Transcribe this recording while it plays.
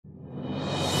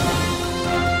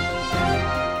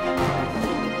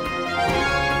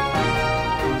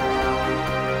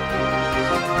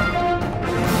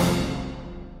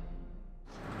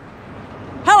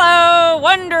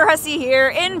Hussey here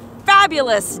in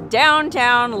fabulous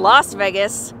downtown Las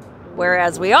Vegas, where,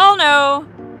 as we all know,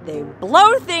 they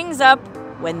blow things up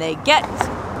when they get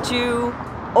too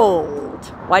old.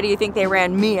 Why do you think they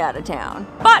ran me out of town?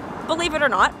 But believe it or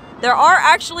not, there are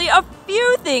actually a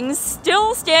few things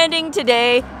still standing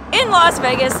today in Las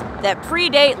Vegas that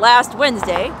predate last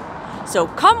Wednesday. So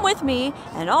come with me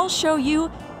and I'll show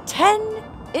you 10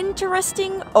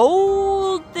 interesting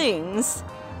old things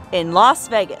in Las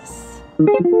Vegas.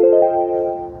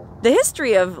 The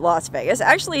history of Las Vegas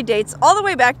actually dates all the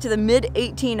way back to the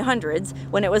mid-1800s,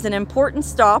 when it was an important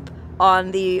stop on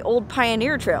the old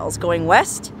pioneer trails going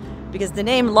west, because the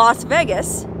name Las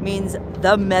Vegas means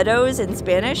the meadows in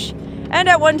Spanish, and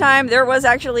at one time there was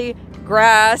actually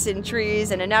grass and trees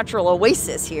and a natural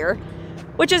oasis here,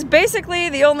 which is basically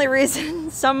the only reason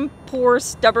some poor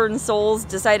stubborn souls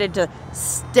decided to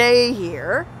stay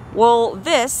here. Well,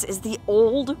 this is the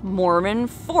old Mormon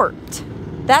fort.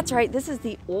 That's right, this is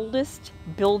the oldest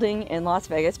building in Las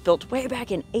Vegas, built way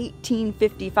back in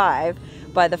 1855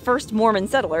 by the first Mormon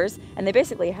settlers, and they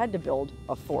basically had to build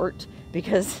a fort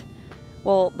because,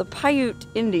 well, the Paiute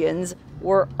Indians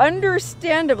were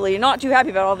understandably not too happy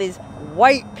about all these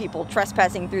white people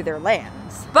trespassing through their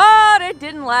lands. But it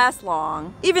didn't last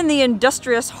long. Even the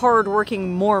industrious,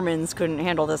 hard-working Mormons couldn't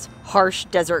handle this harsh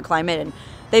desert climate, and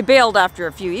they bailed after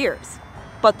a few years.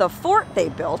 But the fort they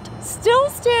built still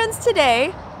stands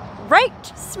today, right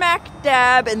smack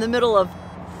dab in the middle of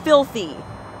filthy,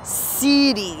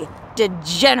 seedy,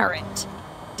 degenerate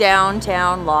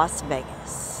downtown Las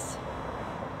Vegas.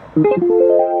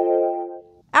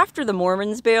 After the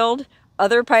Mormons bailed,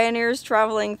 other pioneers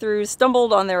traveling through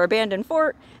stumbled on their abandoned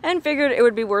fort and figured it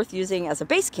would be worth using as a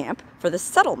base camp for the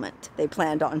settlement they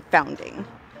planned on founding.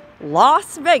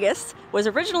 Las Vegas was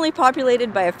originally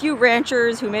populated by a few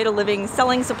ranchers who made a living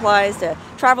selling supplies to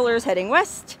travelers heading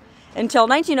west, until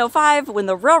 1905, when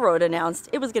the railroad announced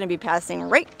it was going to be passing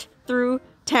right through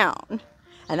town.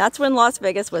 And that's when Las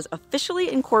Vegas was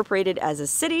officially incorporated as a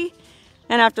city,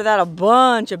 and after that a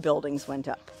bunch of buildings went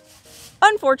up.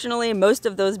 Unfortunately, most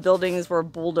of those buildings were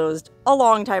bulldozed a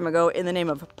long time ago in the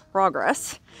name of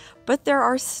progress, but there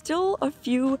are still a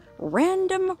few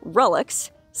random relics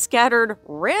scattered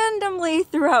randomly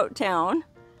throughout town,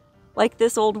 like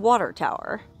this old water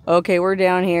tower. Okay, we're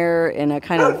down here in a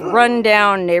kind of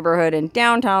rundown neighborhood in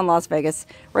downtown Las Vegas,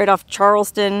 right off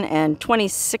Charleston and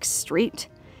 26th Street.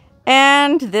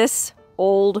 And this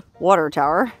old water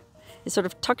tower is sort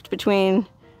of tucked between,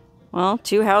 well,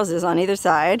 two houses on either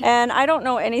side. And I don't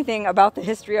know anything about the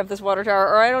history of this water tower,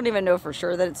 or I don't even know for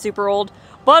sure that it's super old,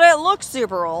 but it looks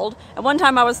super old. And one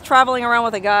time I was traveling around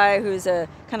with a guy who's a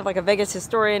kind of like a Vegas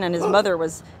historian, and his mother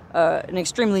was an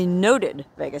extremely noted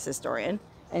Vegas historian.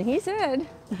 And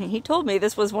he told me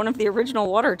this was one of the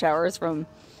original water towers from,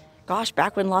 gosh,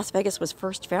 back when Las Vegas was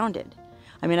first founded.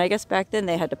 I mean, I guess back then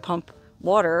they had to pump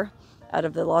water out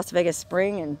of the Las Vegas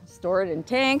spring and store it in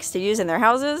tanks to use in their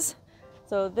houses.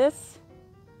 So this,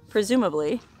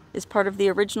 presumably, is part of the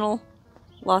original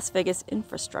Las Vegas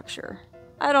infrastructure.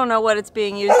 I don't know what it's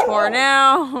being used for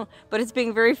now, but it's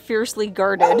being very fiercely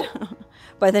guarded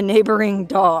by the neighboring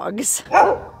dogs.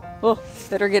 Oh,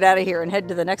 better get out of here and head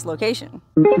to the next location.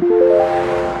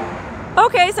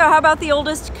 Okay, so how about the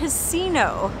oldest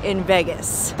casino in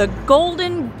Vegas? The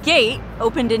Golden Gate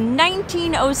opened in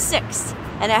 1906,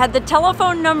 and it had the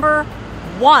telephone number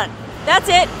 1. That's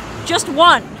it, just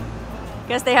 1.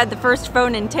 Guess they had the first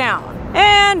phone in town.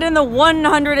 And in the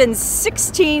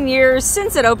 116 years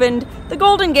since it opened, the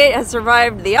Golden Gate has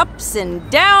survived the ups and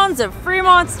downs of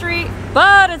Fremont Street,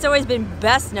 but it's always been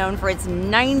best known for its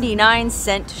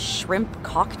 99-cent shrimp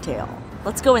cocktail.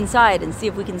 Let's go inside and see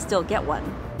if we can still get one.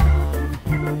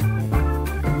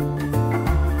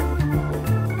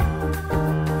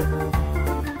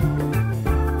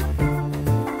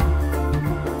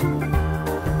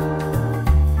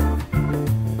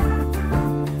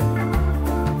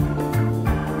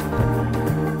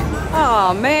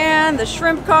 Oh man, the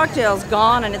shrimp cocktail's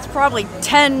gone, and it's probably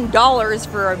 $10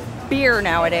 for a beer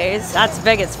nowadays. That's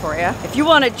Vegas for you. If you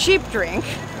want a cheap drink,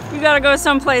 you gotta go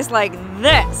someplace like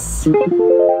this.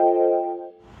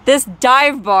 This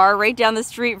dive bar right down the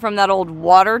street from that old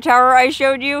water tower I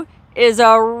showed you is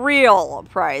a real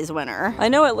prize winner. I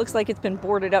know it looks like it's been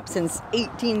boarded up since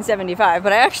 1875,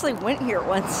 but I actually went here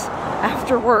once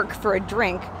after work for a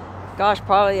drink. Gosh,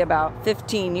 probably about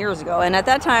 15 years ago, and at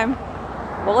that time,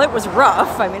 well, it was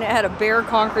rough. I mean, it had a bare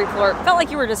concrete floor. It felt like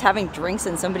you were just having drinks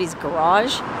in somebody's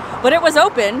garage, but it was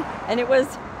open and it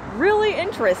was really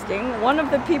interesting. One of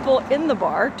the people in the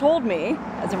bar told me,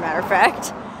 as a matter of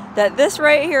fact, that this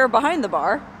right here behind the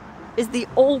bar is the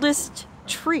oldest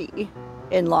tree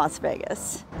in Las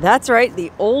Vegas. That's right,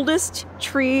 the oldest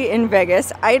tree in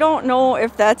Vegas. I don't know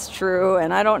if that's true,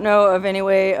 and I don't know of any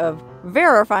way of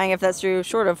verifying if that's true,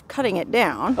 short of cutting it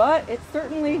down. But it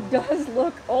certainly does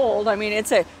look old. I mean,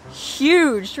 it's a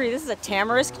huge tree. This is a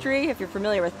tamarisk tree, if you're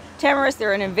familiar with tamarisk.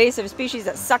 They're an invasive species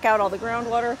that suck out all the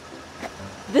groundwater.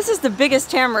 This is the biggest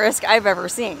tamarisk I've ever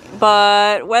seen.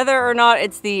 But whether or not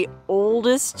it's the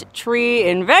oldest tree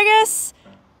in Vegas,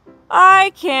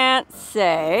 I can't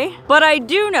say. But I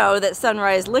do know that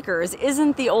Sunrise Liquors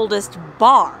isn't the oldest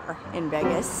bar in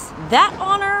Vegas. That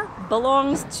honor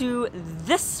belongs to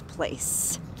this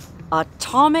place.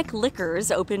 Atomic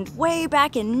Liquors opened way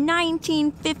back in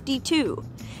 1952.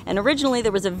 And originally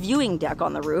there was a viewing deck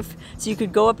on the roof, so you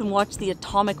could go up and watch the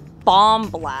atomic bomb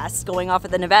blasts going off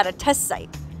at the Nevada test site.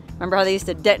 Remember how they used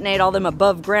to detonate all them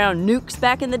above ground nukes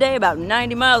back in the day, about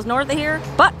 90 miles north of here?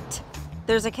 But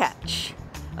there's a catch.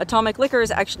 Atomic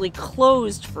Liquors actually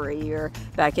closed for a year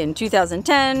back in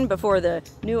 2010 before the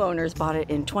new owners bought it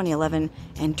in 2011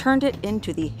 and turned it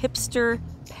into the hipster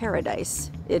paradise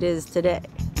it is today.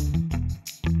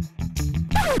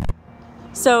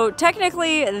 So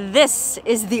technically, this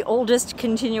is the oldest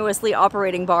continuously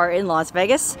operating bar in Las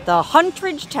Vegas. The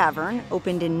Huntridge Tavern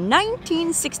opened in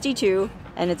 1962,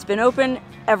 and it's been open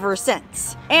ever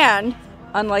since. And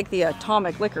unlike the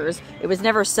Atomic Liquors, it was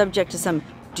never subject to some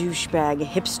douchebag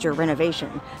hipster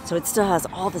renovation, so it still has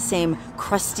all the same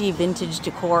crusty vintage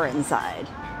decor inside.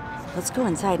 Let's go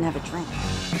inside and have a drink.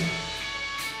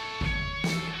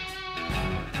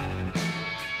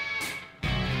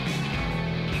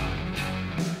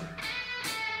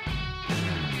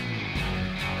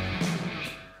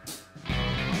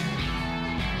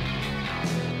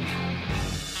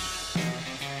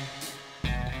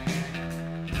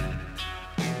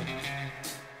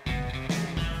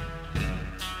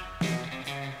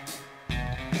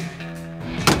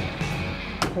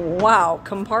 Wow,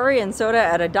 Campari and soda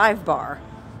at a dive bar.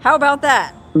 How about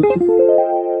that?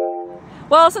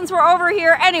 Well, since we're over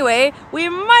here anyway, we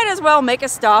might as well make a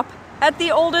stop at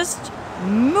the oldest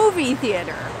movie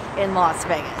theater in Las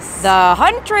Vegas. The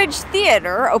Huntridge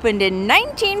Theater opened in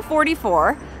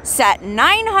 1944, sat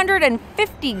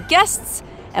 950 guests,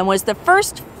 and was the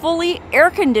first fully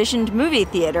air-conditioned movie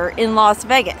theater in Las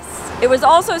Vegas. It was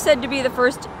also said to be the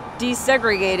first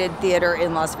desegregated theater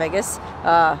in Las Vegas.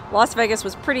 Las Vegas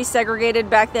was pretty segregated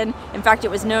back then. In fact,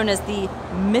 it was known as the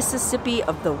Mississippi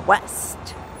of the West.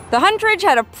 The Huntridge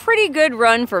had a pretty good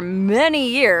run for many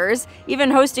years, even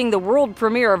hosting the world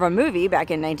premiere of a movie back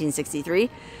in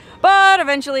 1963. But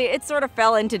eventually it sort of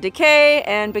fell into decay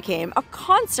and became a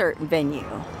concert venue.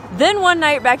 Then one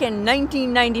night back in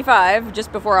 1995,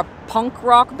 just before a punk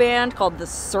rock band called the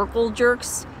Circle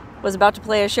Jerks was about to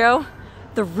play a show,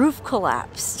 the roof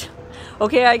collapsed.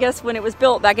 Okay, I guess when it was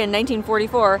built back in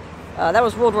 1944, that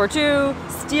was World War II,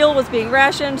 steel was being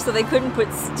rationed, so they couldn't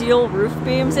put steel roof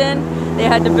beams in. They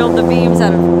had to build the beams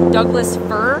out of Douglas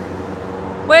fir,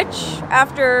 which,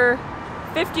 after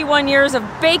 51 years of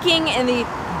baking in the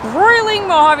broiling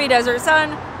Mojave Desert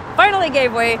sun, finally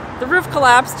gave way, the roof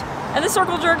collapsed, and the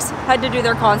Circle Jerks had to do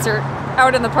their concert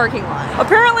out in the parking lot.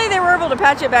 Apparently they were able to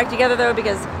patch it back together though,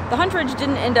 because the Huntridge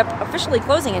didn't end up officially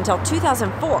closing until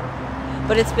 2004.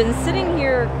 But it's been sitting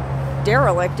here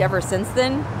derelict ever since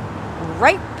then,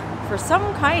 ripe for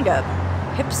some kind of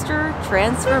hipster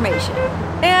transformation.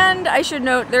 And I should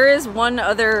note, there is one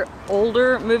other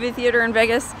older movie theater in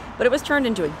Vegas, but it was turned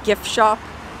into a gift shop,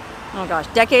 oh gosh,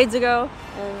 decades ago.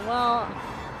 And well,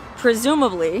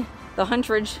 presumably the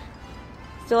Huntridge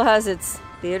still has its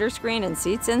theater screen and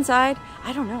seats inside.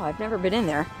 I don't know, I've never been in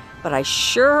there, but I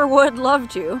sure would love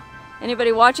to.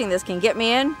 Anybody watching this can get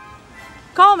me in?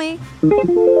 Call me.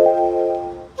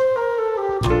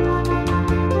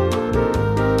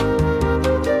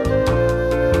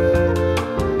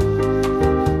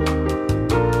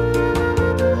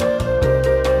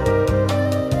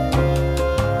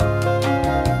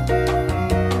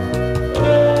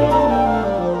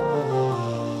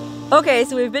 Okay,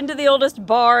 so we've been to the oldest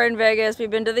bar in Vegas,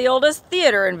 we've been to the oldest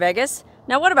theater in Vegas.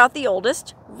 Now what about the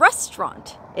oldest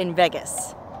restaurant in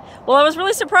Vegas? Well, I was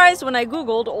really surprised when I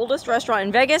Googled oldest restaurant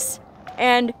in Vegas,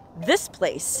 and this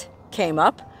place came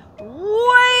up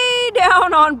way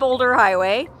down on Boulder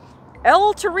Highway.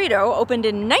 El Torito opened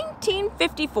in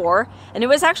 1954, and it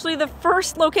was actually the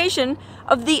first location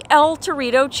of the El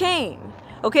Torito chain.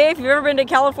 Okay, if you've ever been to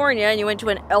California and you went to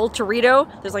an El Torito,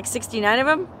 there's like 69 of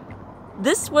them.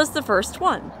 This was the first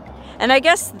one. And I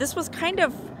guess this was kind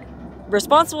of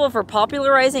responsible for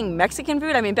popularizing Mexican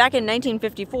food. I mean, back in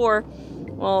 1954,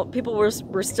 well, people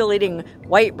were still eating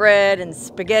white bread and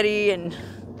spaghetti and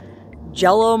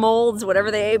Jello molds,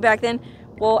 whatever they ate back then.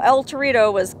 Well, El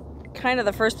Torito was kind of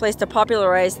the first place to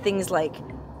popularize things like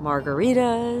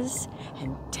margaritas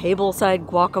and tableside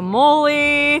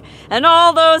guacamole and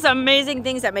all those amazing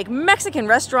things that make Mexican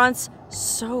restaurants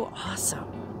so awesome.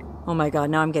 Oh my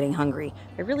God, now I'm getting hungry.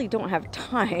 I really don't have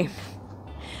time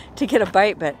to get a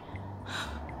bite, but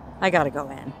I gotta go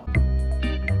in.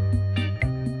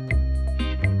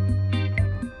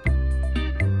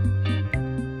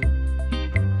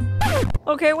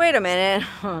 Okay, wait a minute.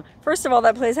 First of all,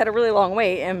 that place had a really long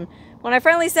wait, and when I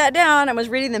finally sat down and was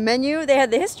reading the menu, they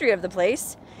had the history of the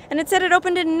place, and it said it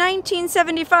opened in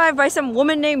 1975 by some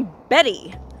woman named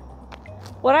Betty.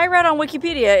 What I read on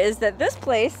Wikipedia is that this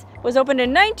place was opened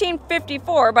in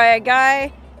 1954 by a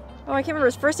guy, oh, I can't remember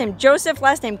his first name, Joseph,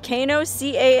 last name Cano,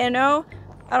 C-A-N-O.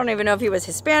 I don't even know if he was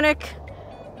Hispanic.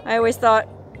 I always thought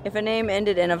if a name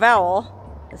ended in a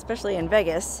vowel, especially in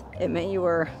Vegas, it meant you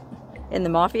were in the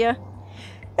mafia.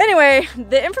 Anyway,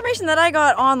 the information that I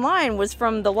got online was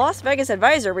from the Las Vegas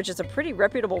Advisor, which is a pretty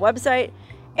reputable website,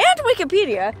 and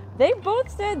Wikipedia. They both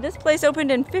said this place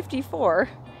opened in '54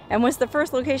 and was the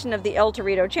first location of the El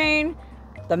Torito chain.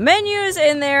 The menus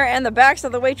in there and the backs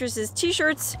of the waitresses'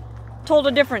 t-shirts told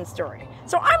a different story.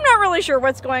 So I'm not really sure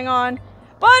what's going on,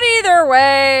 but either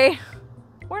way,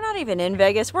 we're not even in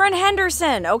Vegas. We're in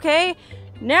Henderson, okay?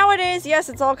 Nowadays, yes,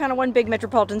 it's all kind of one big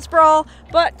metropolitan sprawl,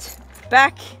 but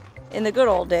back in the good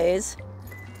old days,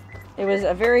 it was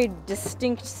a very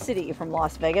distinct city from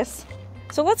Las Vegas.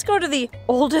 So let's go to the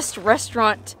oldest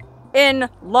restaurant in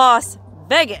Las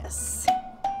Vegas.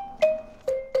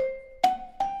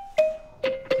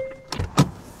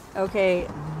 Okay,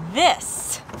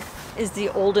 this is the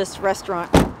oldest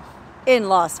restaurant in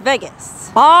Las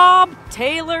Vegas. Bob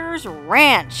Taylor's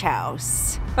Ranch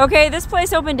House. Okay, this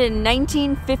place opened in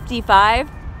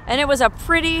 1955, and it was a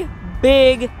pretty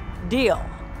big deal.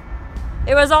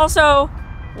 It was also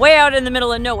way out in the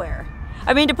middle of nowhere.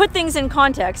 I mean, to put things in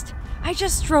context, I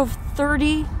just drove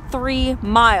 33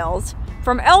 miles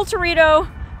from El Torito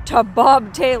to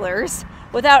Bob Taylor's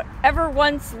without ever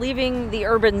once leaving the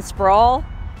urban sprawl.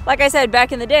 Like I said,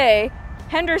 back in the day,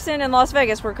 Henderson and Las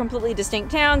Vegas were completely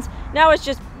distinct towns. Now it's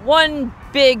just one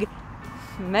big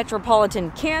metropolitan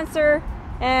cancer.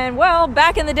 And well,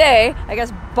 back in the day, I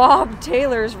guess Bob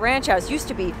Taylor's Ranch House used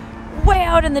to be way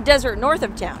out in the desert north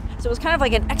of town. So it was kind of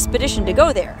like an expedition to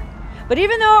go there. But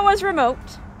even though it was remote,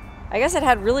 I guess it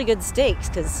had really good steaks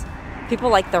because people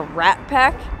like the Rat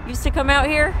Pack used to come out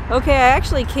here. Okay, I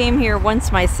actually came here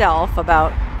once myself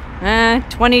about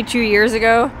 22 years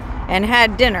ago and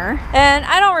had dinner. And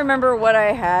I don't remember what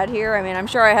I had here. I mean, I'm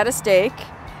sure I had a steak,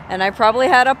 and I probably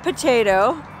had a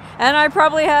potato, and I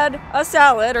probably had a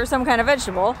salad or some kind of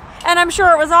vegetable, and I'm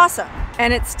sure it was awesome.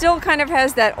 And it still kind of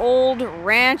has that old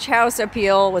ranch house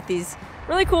appeal with these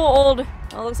really cool old,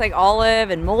 well, it looks like olive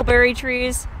and mulberry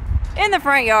trees in the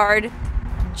front yard,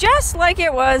 just like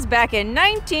it was back in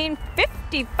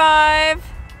 1955,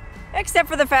 except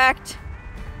for the fact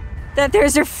that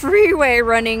there's a freeway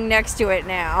running next to it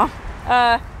now,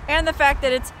 and the fact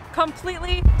that it's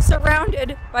completely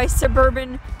surrounded by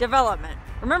suburban development.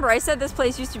 Remember, I said this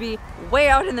place used to be way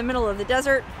out in the middle of the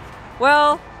desert?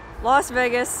 Well, Las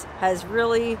Vegas has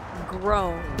really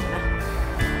grown.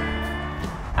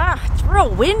 It's real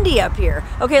windy up here.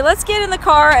 Okay, let's get in the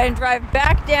car and drive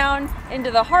back down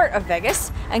into the heart of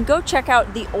Vegas and go check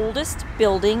out the oldest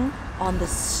building on the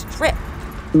Strip.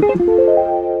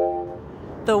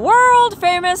 The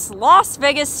world-famous Las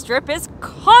Vegas Strip is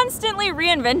constantly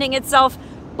reinventing itself,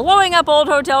 blowing up old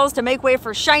hotels to make way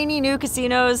for shiny new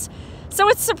casinos. So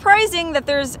it's surprising that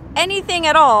there's anything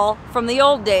at all from the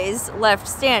old days left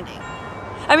standing.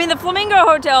 I mean, the Flamingo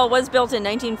Hotel was built in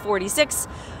 1946,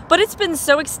 but it's been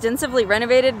so extensively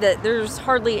renovated that there's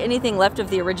hardly anything left of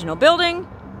the original building.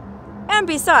 And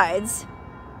besides,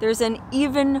 there's an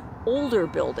even older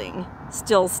building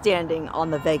still standing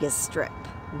on the Vegas Strip.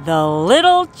 The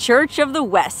Little Church of the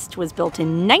West was built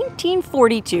in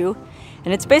 1942,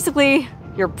 and it's basically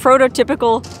your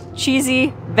prototypical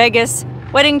cheesy Vegas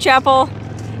wedding chapel.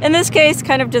 In this case,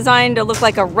 kind of designed to look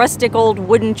like a rustic old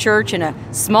wooden church in a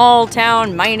small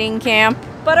town mining camp.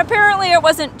 But apparently it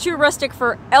wasn't too rustic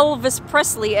for Elvis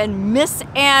Presley and Miss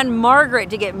Anne Margaret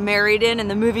to get married in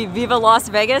the movie Viva Las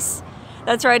Vegas.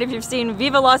 That's right, if you've seen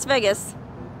Viva Las Vegas,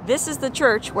 this is the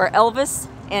church where Elvis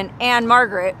and Anne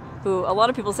Margaret, who a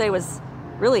lot of people say was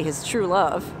really his true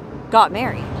love, got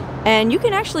married. And you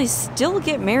can actually still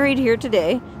get married here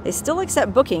today. They still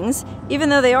accept bookings, even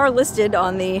though they are listed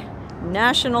on the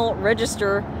National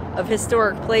Register of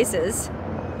Historic Places.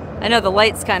 I know the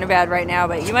light's kind of bad right now,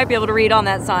 but you might be able to read on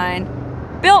that sign.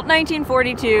 Built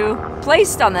 1942,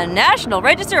 placed on the National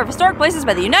Register of Historic Places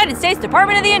by the United States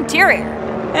Department of the Interior.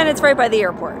 And it's right by the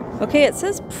airport. Okay, it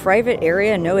says private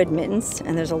area, no admittance,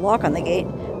 and there's a lock on the gate,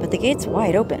 but the gate's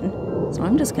wide open. So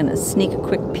I'm just gonna sneak a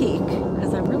quick peek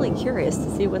because I'm really curious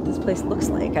to see what this place looks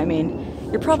like. I mean,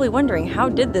 you're probably wondering, how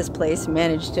did this place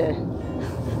manage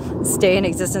to stay in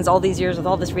existence all these years with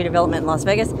all this redevelopment in Las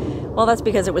Vegas? Well, that's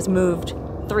because it was moved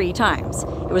 3 times.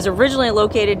 It was originally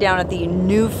located down at the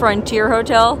New Frontier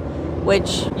Hotel,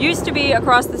 which used to be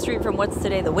across the street from what's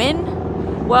today the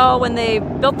Wynn. Well, when they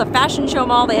built the fashion show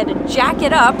mall, they had to jack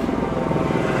it up.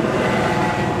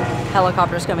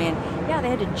 Helicopters coming in. Yeah, they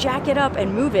had to jack it up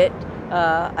and move it.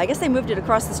 I guess they moved it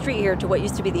across the street here to what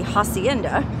used to be the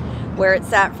Hacienda, where it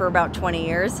sat for about 20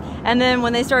 years. And then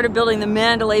when they started building the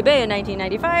Mandalay Bay in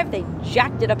 1995, they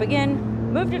jacked it up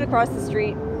again, moved it across the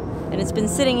street, and it's been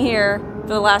sitting here for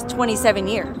the last 27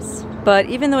 years. But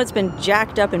even though it's been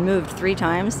jacked up and moved 3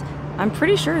 times, I'm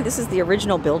pretty sure this is the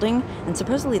original building, and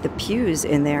supposedly the pews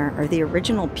in there are the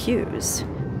original pews.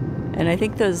 And I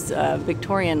think those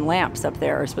Victorian lamps up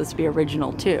there are supposed to be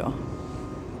original too.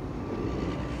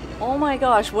 Oh my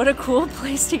gosh, what a cool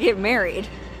place to get married.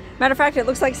 Matter of fact, it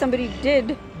looks like somebody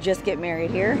did just get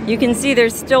married here. You can see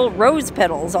there's still rose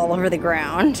petals all over the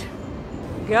ground.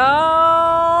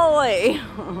 Golly,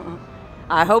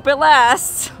 I hope it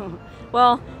lasts.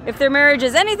 Well, if their marriage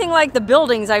is anything like the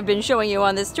buildings I've been showing you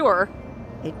on this tour,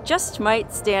 it just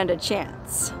might stand a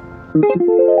chance.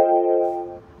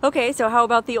 Okay, so how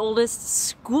about the oldest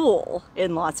school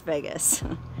in Las Vegas?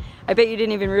 I bet you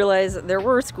didn't even realize there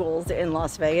were schools in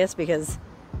Las Vegas because,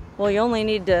 well, you only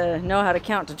need to know how to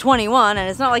count to 21, and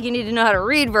it's not like you need to know how to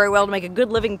read very well to make a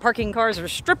good living parking cars or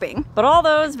stripping. But all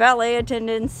those valet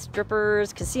attendants,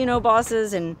 strippers, casino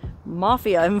bosses, and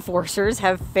mafia enforcers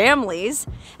have families,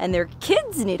 and their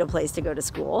kids need a place to go to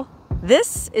school.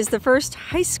 This is the first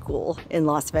high school in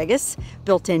Las Vegas,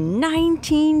 built in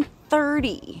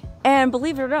 1930. And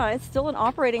believe it or not, it's still an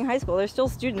operating high school. There's still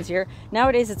students here.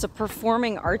 Nowadays, it's a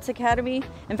performing arts academy.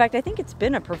 In fact, I think it's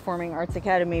been a performing arts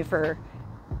academy for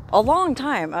a long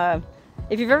time.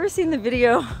 If you've ever seen the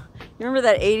video, you remember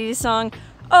that 80s song?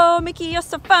 Oh, Mickey, you're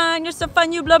so fine,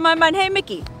 you blow my mind. Hey,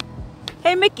 Mickey.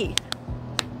 Hey, Mickey.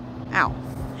 Ow.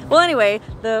 Well, anyway,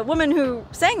 the woman who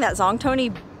sang that song,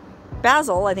 Tony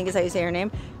Basil, I think is how you say her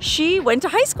name, she went to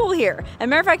high school here. And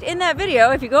matter of fact, in that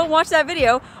video, if you go and watch that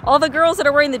video, all the girls that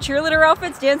are wearing the cheerleader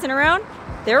outfits dancing around,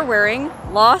 they're wearing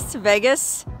Las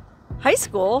Vegas high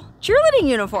school cheerleading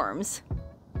uniforms.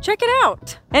 Check it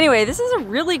out. Anyway, this is a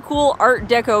really cool Art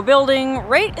Deco building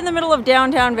right in the middle of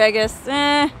downtown Vegas.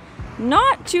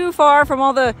 Not too far from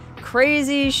all the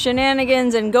crazy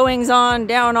shenanigans and goings on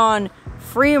down on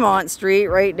Fremont Street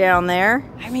right down there.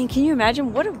 I mean, can you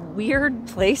imagine what a weird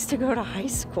place to go to high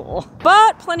school?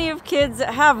 But plenty of kids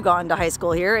have gone to high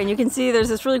school here, and you can see there's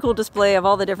this really cool display of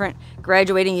all the different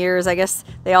graduating years. I guess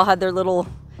they all had their little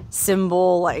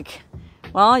symbol, like,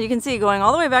 well, you can see going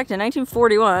all the way back to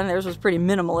 1941. Theirs was pretty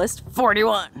minimalist,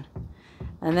 41.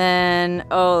 And then,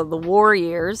 oh, the war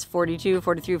years, 42,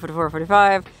 43, 44,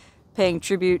 45, paying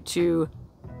tribute to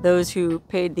those who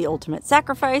paid the ultimate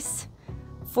sacrifice.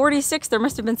 46, there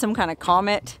must have been some kind of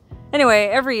comet. Anyway,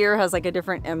 every year has like a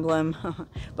different emblem.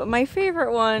 But my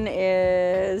favorite one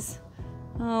is,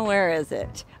 oh, where is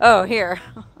it? Oh, here.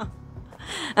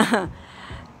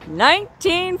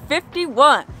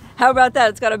 1951. How about that?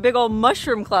 It's got a big old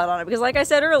mushroom cloud on it. Because like I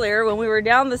said earlier, when we were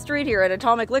down the street here at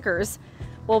Atomic Liquors,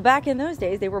 well, back in those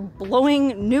days, they were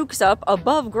blowing nukes up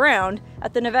above ground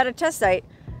at the Nevada test site,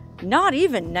 not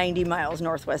even 90 miles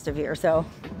northwest of here. So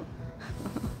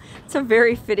it's a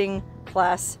very fitting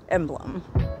class emblem.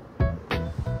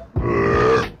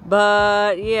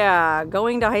 But yeah,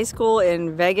 going to high school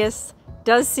in Vegas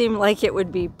does seem like it would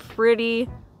be pretty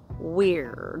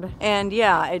weird. And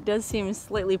yeah, it does seem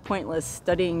slightly pointless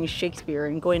studying Shakespeare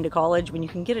and going to college when you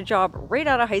can get a job right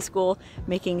out of high school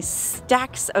making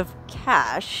stacks of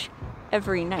cash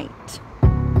every night.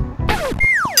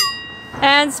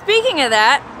 And speaking of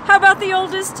that, how about the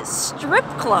oldest strip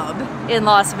club in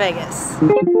Las Vegas?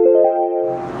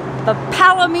 The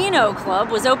Palomino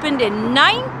Club was opened in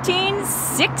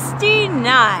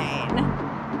 1969.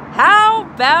 How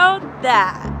about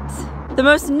that? The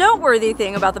most noteworthy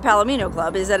thing about the Palomino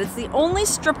Club is that it's the only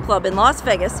strip club in Las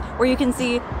Vegas where you can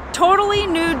see totally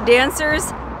nude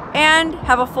dancers and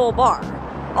have a full bar.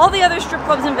 All the other strip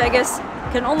clubs in Vegas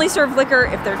can only serve liquor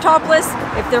if they're topless.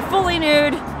 If they're fully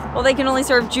nude, well, they can only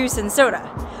serve juice and soda.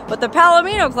 But the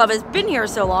Palomino Club has been here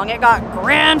so long, it got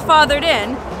grandfathered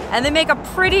in, and they make a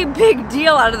pretty big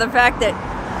deal out of the fact that,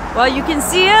 well, you can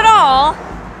see it all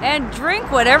and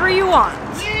drink whatever you want.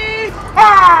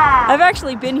 I've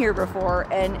actually been here before,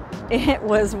 and it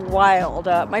was wild.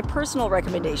 My personal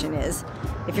recommendation is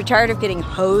if you're tired of getting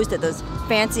hosed at those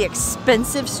fancy,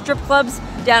 expensive strip clubs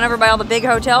down over by all the big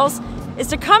hotels, is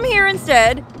to come here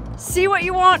instead, see what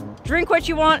you want, drink what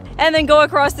you want, and then go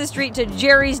across the street to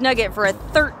Jerry's Nugget for a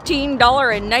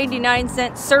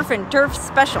 $13.99 surf and turf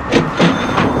special.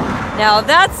 Now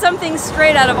that's something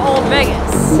straight out of old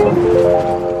Vegas.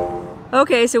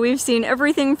 Okay, so we've seen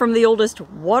everything from the oldest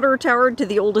water tower to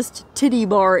the oldest titty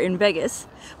bar in Vegas.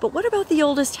 But what about the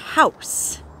oldest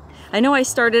house? I know I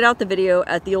started out the video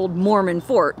at the old Mormon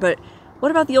fort, but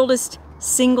what about the oldest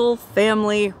single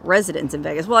family residence in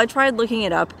Vegas? Well, I tried looking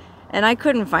it up and I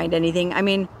couldn't find anything. I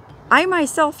mean, I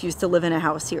myself used to live in a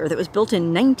house here that was built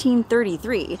in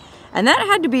 1933, and that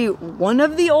had to be one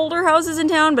of the older houses in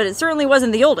town, but it certainly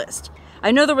wasn't the oldest.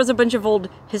 I know there was a bunch of old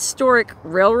historic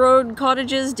railroad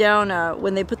cottages down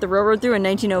when they put the railroad through in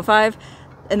 1905,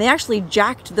 and they actually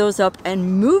jacked those up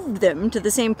and moved them to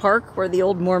the same park where the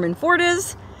old Mormon fort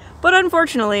is. But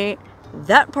unfortunately,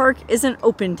 that park isn't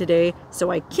open today, so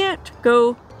I can't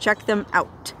go check them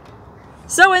out.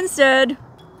 So instead,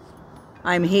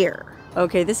 I'm here.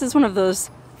 Okay, this is one of those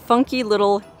funky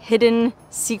little hidden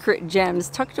secret gems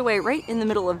tucked away right in the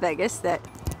middle of Vegas that,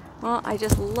 well, I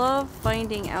just love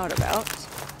finding out about.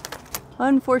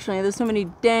 Unfortunately, there's so many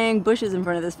dang bushes in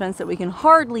front of this fence that we can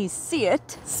hardly see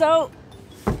it. So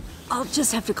I'll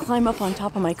just have to climb up on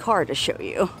top of my car to show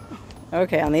you.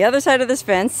 Okay, on the other side of this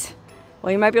fence,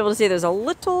 well, you might be able to see there's a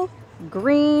little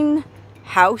green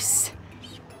house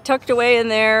tucked away in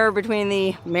there between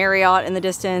the Marriott in the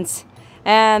distance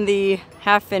and the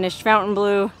half-finished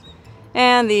Fontainebleau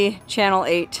and the Channel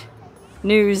 8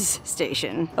 news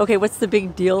station. Okay, what's the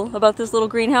big deal about this little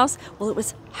greenhouse? Well, it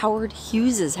was Howard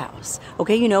Hughes's house.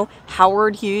 Okay, you know,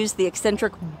 Howard Hughes, the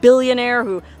eccentric billionaire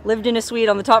who lived in a suite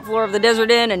on the top floor of the Desert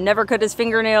Inn and never cut his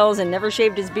fingernails and never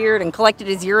shaved his beard and collected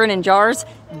his urine in jars.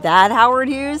 That Howard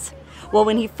Hughes? Well,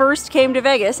 when he first came to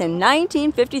Vegas in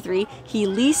 1953, he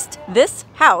leased this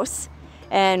house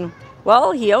and,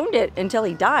 well, he owned it until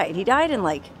he died. He died in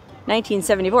like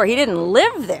 1974. He didn't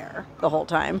live there the whole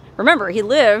time. Remember, he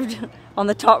lived on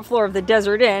the top floor of the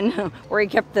Desert Inn where he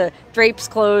kept the drapes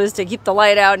closed to keep the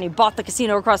light out, and he bought the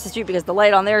casino across the street because the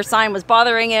light on their sign was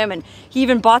bothering him, and he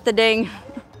even bought the dang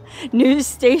news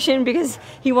station because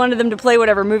he wanted them to play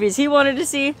whatever movies he wanted to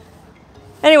see.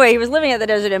 Anyway, he was living at the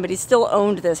Desert Inn, but he still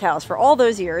owned this house for all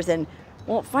those years, and,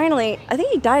 well, finally, I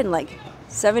think he died in like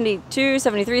 72,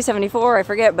 73, 74, I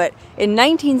forget, but in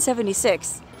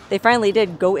 1976, they finally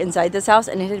did go inside this house,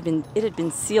 and it had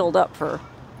been sealed up for,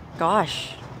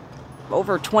 gosh,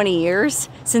 over 20 years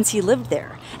since he lived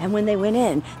there. And when they went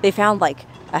in, they found like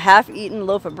a half-eaten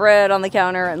loaf of bread on the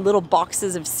counter and little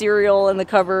boxes of cereal in the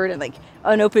cupboard and like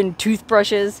unopened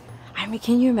toothbrushes. I mean,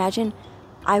 can you imagine?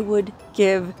 I would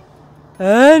give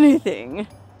anything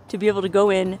to be able to go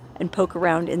in and poke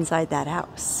around inside that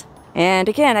house. And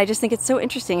again, I just think it's so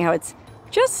interesting how it's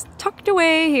just tucked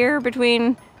away here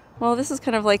between, well, this is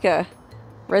kind of like a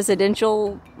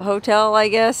residential hotel, I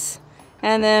guess,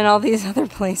 and then all these other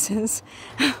places,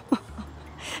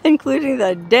 including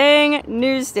the dang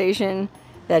news station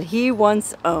that he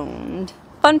once owned.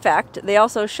 Fun fact, they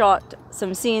also shot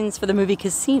some scenes for the movie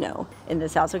Casino in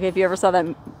this house. Okay, if you ever saw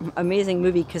that amazing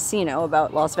movie Casino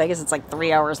about Las Vegas, it's like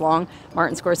 3 hours long.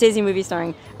 Martin Scorsese movie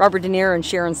starring Robert De Niro and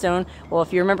Sharon Stone. Well,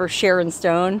 if you remember Sharon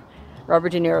Stone, Robert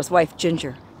De Niro's wife,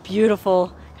 Ginger,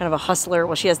 beautiful, kind of a hustler.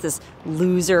 Well, she has this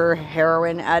loser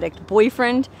heroin addict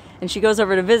boyfriend, and she goes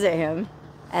over to visit him,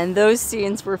 and those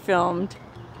scenes were filmed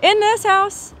in this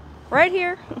house right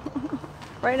here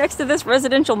right next to this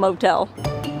residential motel.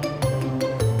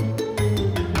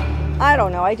 I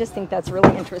don't know, I just think that's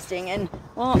really interesting, and,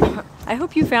 well, I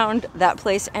hope you found that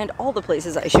place and all the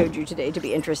places I showed you today to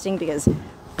be interesting, because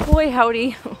boy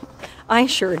howdy, I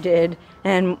sure did.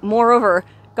 And moreover,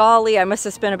 golly, I must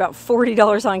have spent about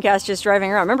 $40 on gas just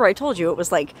driving around. Remember, I told you it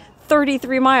was like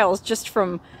 33 miles just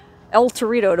from El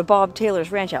Torito to Bob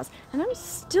Taylor's ranch house. And I'm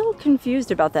still confused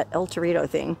about that El Torito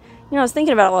thing. You know, I was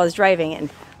thinking about it while I was driving,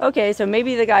 and okay, so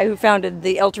maybe the guy who founded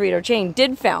the El Torito chain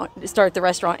did start the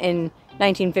restaurant in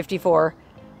 1954,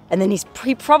 and then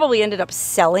he probably ended up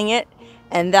selling it,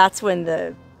 and that's when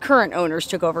the current owners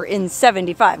took over in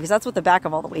 75, because that's what the back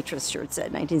of all the waitress shirts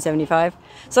said, 1975.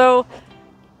 So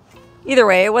either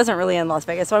way, it wasn't really in Las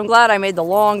Vegas, so I'm glad I made the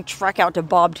long trek out to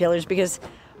Bob Taylor's, because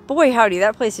boy howdy,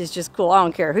 that place is just cool. I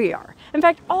don't care who you are. In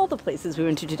fact, all the places we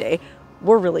went to today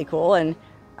were really cool, and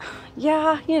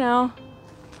yeah, you know,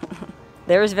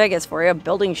 there's Vegas for you,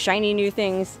 building shiny new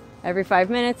things every 5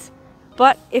 minutes.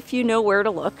 But if you know where to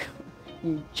look,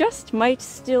 you just might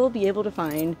still be able to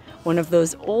find one of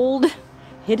those old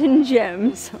hidden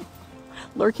gems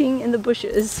lurking in the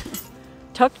bushes,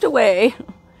 tucked away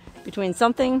between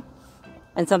something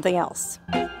and something else.